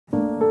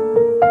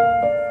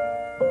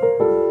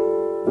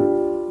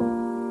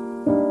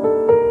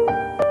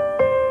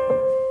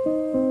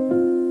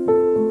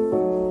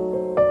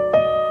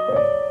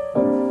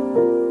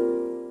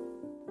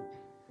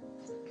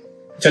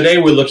Today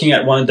we're looking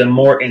at one of the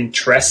more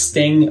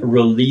interesting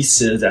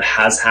releases that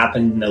has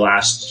happened in the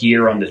last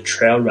year on the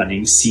trail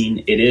running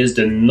scene. It is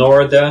the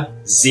Norda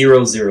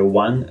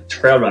 001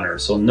 Trail Runner.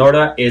 So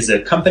Norda is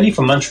a company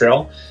from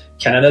Montreal,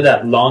 Canada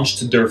that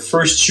launched their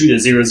first shoe,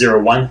 the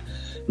 001,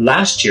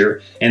 last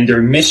year, and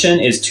their mission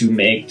is to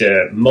make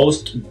the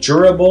most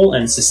durable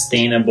and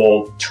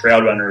sustainable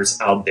trail runners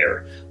out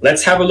there.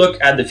 Let's have a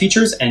look at the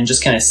features and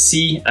just kind of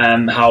see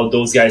how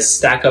those guys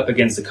stack up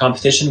against the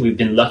competition. We've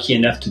been lucky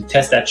enough to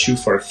test that shoe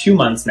for a few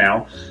months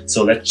now,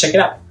 so let's check it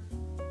out.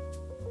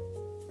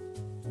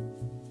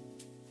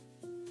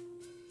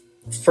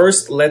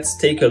 First, let's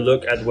take a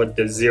look at what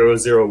the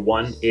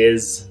 001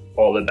 is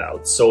all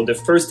about. So the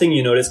first thing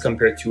you notice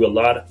compared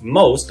to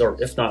most,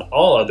 or if not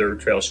all other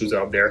trail shoes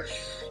out there,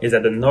 is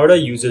that the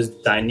Norda uses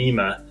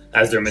Dyneema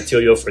as their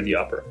material for the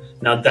upper.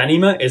 Now,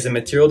 Dyneema is a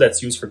material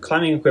that's used for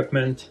climbing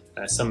equipment,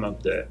 some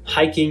of the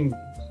hiking,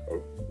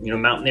 or,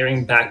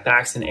 mountaineering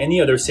backpacks, and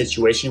any other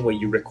situation where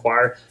you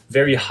require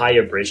very high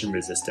abrasion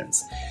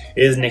resistance.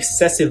 It is an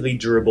excessively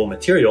durable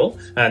material.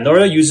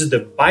 Norda uses the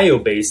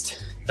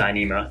bio-based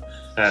Dyneema,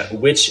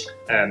 which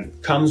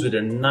comes with a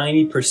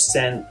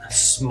 90%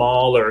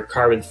 smaller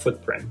carbon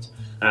footprint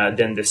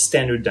than the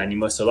standard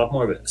Dyneema, so a lot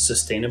more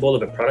sustainable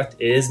of a product.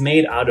 It is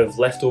made out of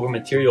leftover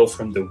material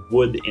from the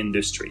wood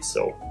industry,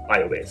 so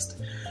bio-based.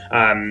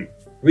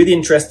 Really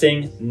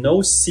interesting,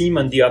 no seam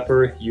on the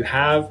upper. You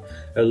have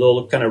a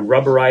little kind of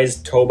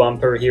rubberized toe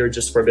bumper here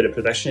just for a bit of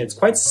protection. It's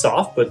quite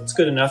soft, but it's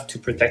good enough to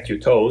protect your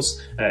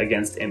toes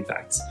against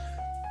impacts.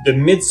 The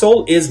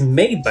midsole is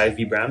made by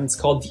Vibram. It's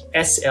called the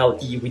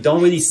SLE. We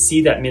don't really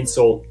see that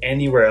midsole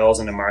anywhere else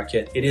in the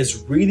market. It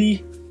is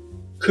really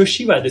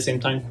cushy, but at the same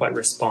time quite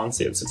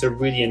responsive. So it's a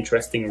really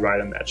interesting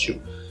ride on that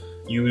shoe.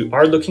 You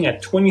are looking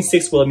at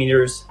 26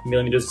 millimeters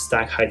of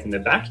stack height in the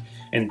back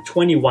and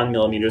 21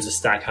 millimeters of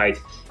stack height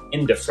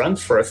in the front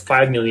for a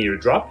 5 millimeter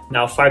drop.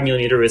 Now 5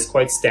 millimeter is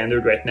quite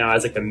standard right now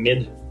as like a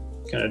mid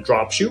kind of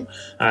drop shoe,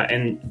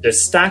 and the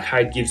stack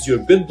height gives you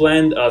a good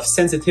blend of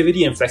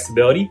sensitivity and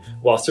flexibility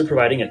while still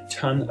providing a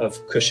ton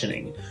of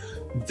cushioning.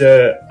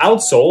 The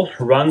outsole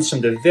runs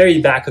from the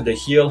very back of the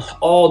heel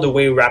all the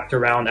way wrapped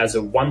around as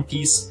a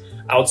one-piece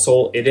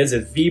outsole. It is a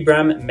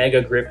Vibram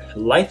Mega Grip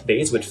light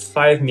base with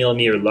 5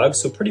 millimeter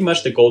lugs, so pretty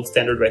much the gold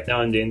standard right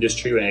now in the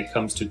industry when it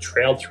comes to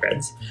trail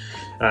treads.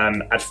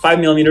 At 5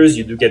 millimeters,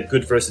 you do get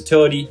good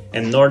versatility,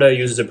 and Norda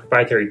uses a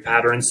proprietary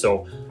pattern,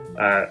 so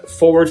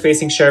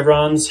forward-facing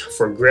chevrons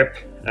for grip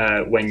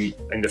when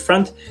in the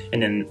front,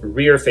 and then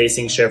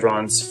rear-facing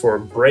chevrons for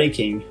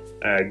braking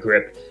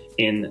grip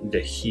in the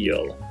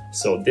heel.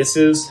 So this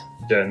is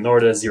the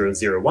Norda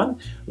 001.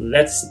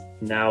 Let's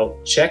now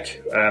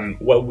check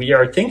what we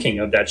are thinking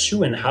of that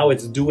shoe and how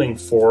it's doing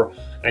for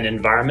an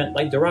environment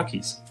like the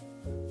Rockies.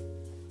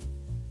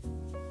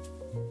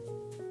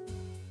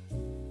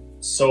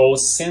 So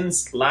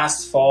since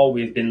last fall,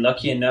 we've been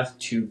lucky enough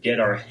to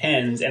get our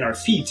hands and our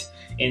feet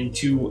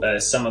into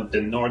some of the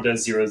Norda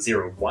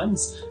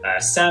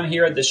 001s. Sam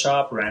here at the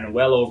shop ran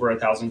well over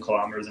 1,000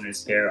 kilometers in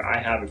his pair. I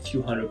have a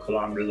few hundred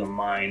kilometers on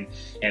mine,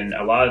 and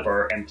a lot of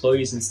our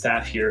employees and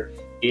staff here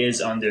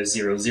is on the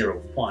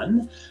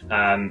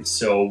 001.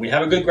 So we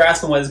have a good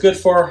grasp on what it's good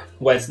for,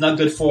 what it's not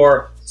good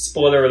for.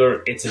 Spoiler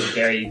alert, it's a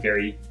very,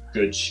 very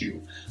good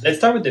shoe. Let's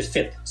start with the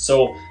fit.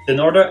 So the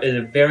Norda is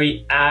a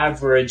very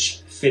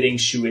average fitting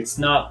shoe. It's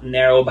not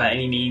narrow by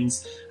any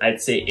means.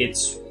 I'd say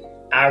it's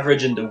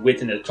average in the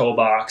width in the toe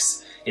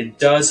box. It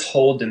does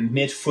hold the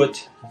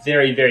midfoot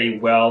very, very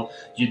well.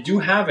 You do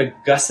have a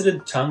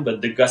gusseted tongue,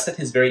 but the gusset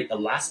is very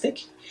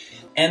elastic.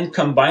 And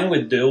combined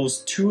with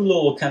those two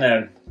little kind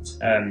of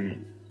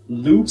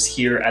loops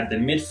here at the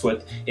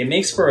midfoot, it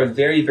makes for a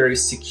very, very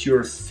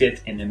secure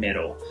fit in the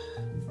middle.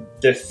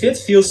 The fit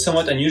feels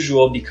somewhat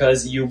unusual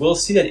because you will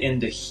see that in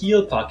the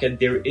heel pocket,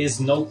 there is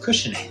no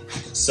cushioning.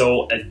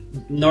 So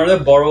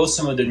Norda borrows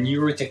some of the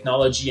newer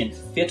technology and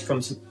fit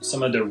from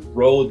some of the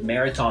road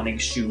marathoning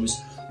shoes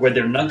where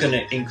they're not going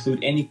to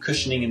include any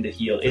cushioning in the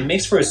heel. It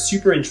makes for a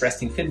super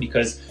interesting fit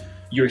because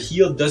your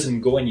heel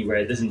doesn't go anywhere,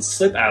 it doesn't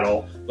slip at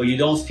all, but you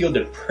don't feel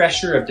the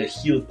pressure of the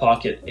heel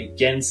pocket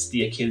against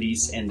the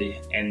Achilles and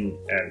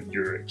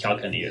your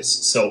calcaneus.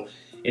 So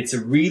it's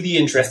a really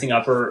interesting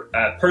upper.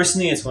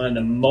 Personally, it's one of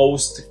the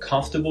most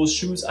comfortable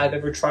shoes I've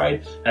ever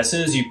tried. As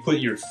soon as you put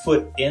your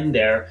foot in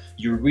there,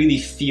 you really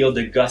feel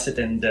the gusset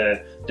and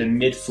the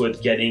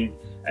midfoot getting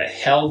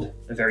held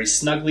very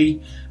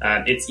snugly.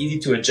 It's easy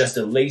to adjust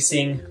the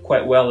lacing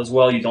quite well as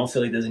well. You don't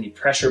feel like there's any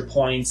pressure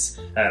points.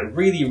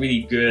 Really,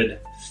 really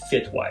good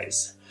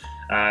fit-wise.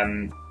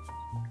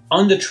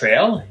 On the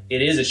trail,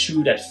 it is a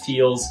shoe that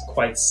feels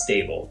quite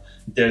stable.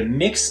 The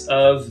mix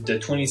of the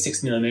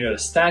 26 millimeter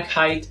stack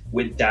height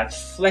with that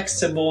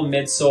flexible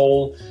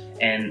midsole,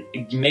 and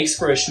it makes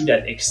for a shoe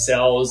that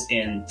excels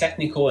in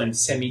technical and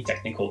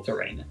semi-technical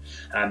terrain.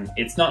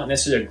 It's not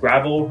necessarily a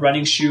gravel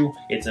running shoe.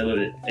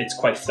 It's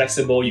quite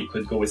flexible. You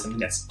could go with something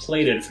that's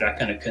plated for that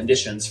kind of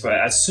conditions. For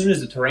as soon as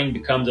the terrain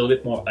becomes a little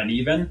bit more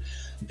uneven,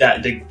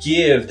 that the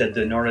give that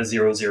the Norda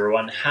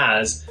 001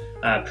 has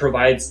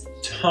provides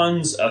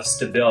tons of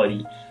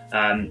stability.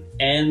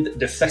 and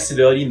the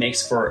flexibility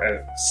makes for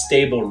a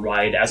stable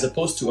ride as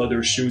opposed to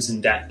other shoes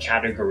in that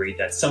category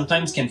that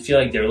sometimes can feel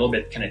like they're a little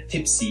bit kind of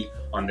tipsy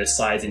on the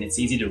sides, and it's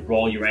easy to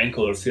roll your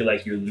ankle or feel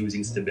like you're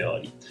losing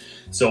stability.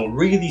 So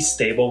really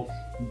stable.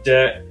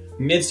 The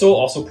midsole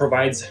also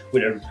provides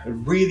with a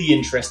really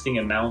interesting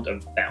amount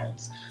of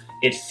bounce.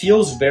 It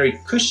feels very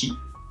cushy,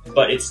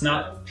 but it's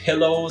not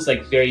pillows,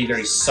 like very,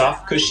 very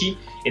soft cushy.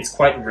 It's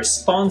quite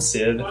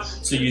responsive,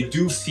 so you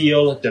do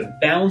feel the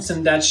bounce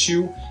in that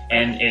shoe,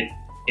 and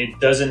it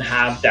doesn't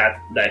have that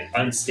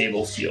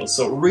unstable feel.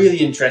 So really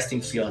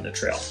interesting feel on the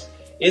trail.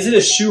 Is it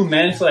a shoe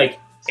meant for like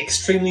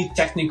extremely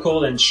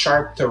technical and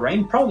sharp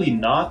terrain? Probably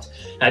not.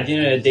 At the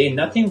end of the day,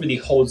 nothing really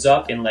holds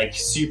up in like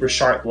super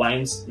sharp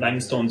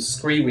limestone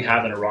scree we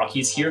have in the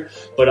Rockies here,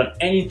 but on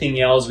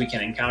anything else we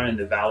can encounter in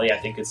the valley, I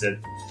think it's a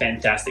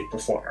fantastic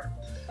performer.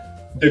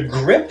 The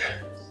grip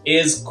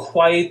is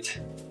quite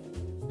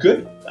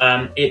good.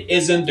 It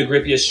isn't the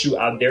grippiest shoe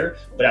out there,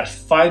 but at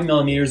 5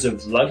 millimeters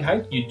of lug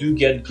height, you do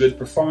get good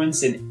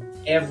performance in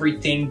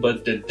everything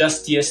but the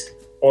dustiest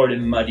or the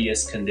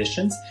muddiest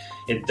conditions.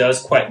 It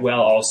does quite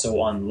well also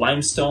on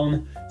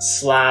limestone,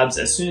 slabs.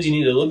 As soon as you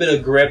need a little bit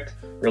of grip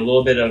or a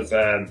little bit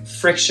of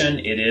friction,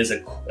 it is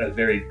a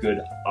very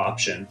good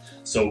option.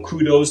 So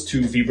kudos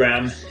to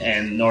Vibram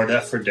and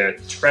Norda for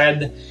the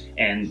tread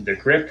and the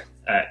grip.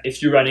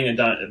 If you're running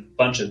a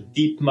bunch of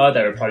deep mud,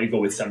 I would probably go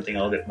with something a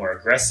little bit more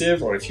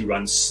aggressive, or if you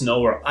run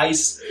snow or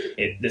ice,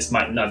 this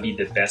might not be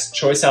the best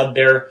choice out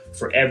there.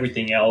 For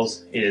everything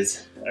else, it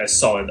is a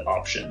solid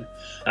option.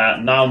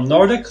 Now,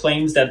 Norda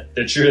claims that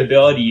the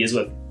durability is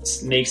what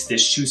makes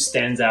this shoe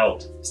stand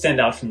out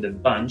from the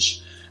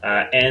bunch,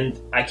 and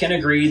I can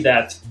agree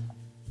that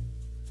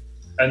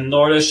a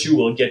Norda shoe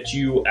will get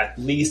you at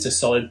least a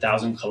solid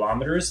 1,000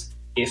 kilometers,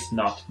 if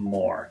not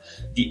more.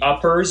 The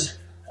uppers,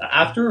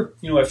 after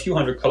a few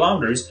hundred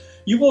kilometers,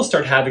 you will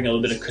start having a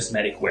little bit of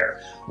cosmetic wear,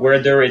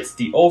 whether it's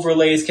the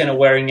overlays kind of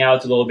wearing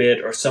out a little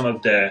bit, or some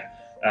of the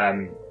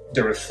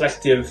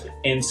reflective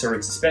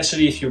inserts,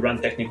 especially if you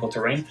run technical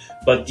terrain.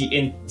 But the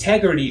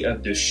integrity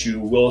of the shoe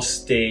will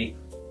stay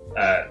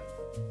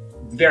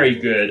very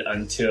good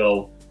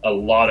until a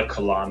lot of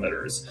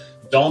kilometers.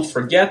 Don't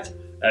forget,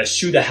 a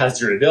shoe that has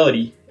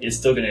durability is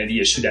still going to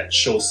be a shoe that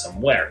shows some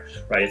wear,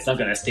 right? It's not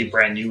going to stay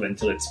brand new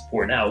until it's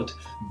worn out,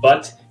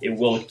 but it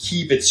will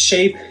keep its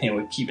shape and it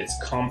will keep its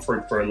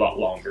comfort for a lot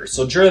longer.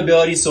 So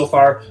durability, so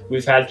far,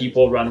 we've had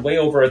people run way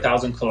over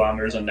 1,000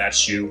 kilometers on that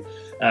shoe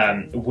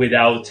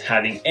without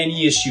having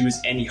any issues,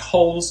 any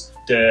holes.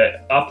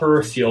 The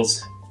upper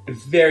feels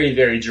very,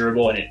 very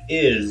durable, and it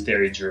is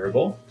very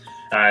durable.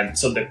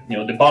 So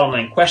the bottom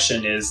line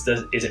question is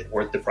it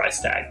worth the price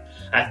tag?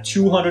 At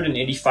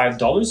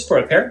 $285 for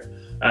a pair,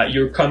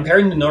 you're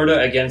comparing the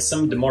Norda against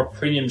some of the more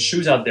premium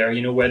shoes out there,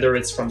 whether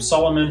it's from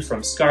Salomon,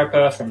 from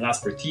Scarpa, from La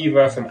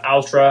Sportiva, from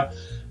Altra,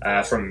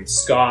 from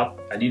Scott,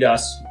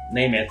 Adidas,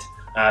 name it.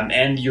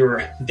 And you're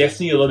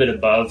definitely a little bit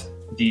above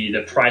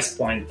the price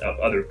point of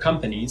other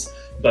companies.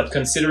 But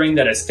considering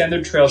that a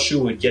standard trail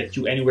shoe would get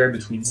you anywhere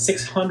between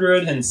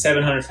 600 and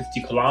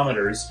 750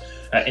 kilometers,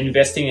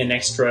 investing an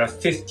extra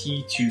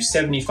 $50 to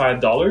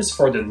 $75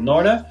 for the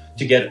Norda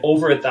to get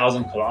over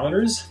 1,000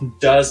 kilometers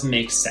does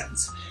make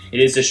sense. It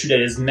is a shoe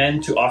that is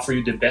meant to offer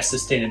you the best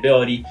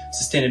sustainability.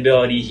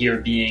 Sustainability here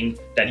being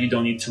that you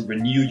don't need to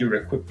renew your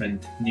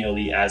equipment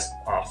nearly as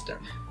often.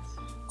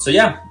 So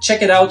yeah,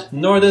 check it out,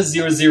 Norda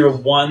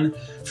 001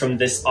 from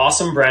this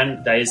awesome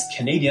brand that is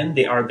Canadian.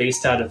 They are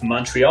based out of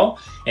Montreal,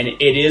 and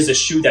it is a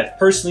shoe that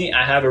personally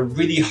I have a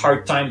really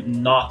hard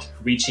time not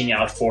reaching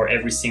out for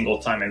every single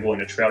time I go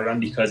on a trail run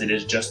because it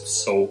is just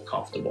so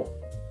comfortable.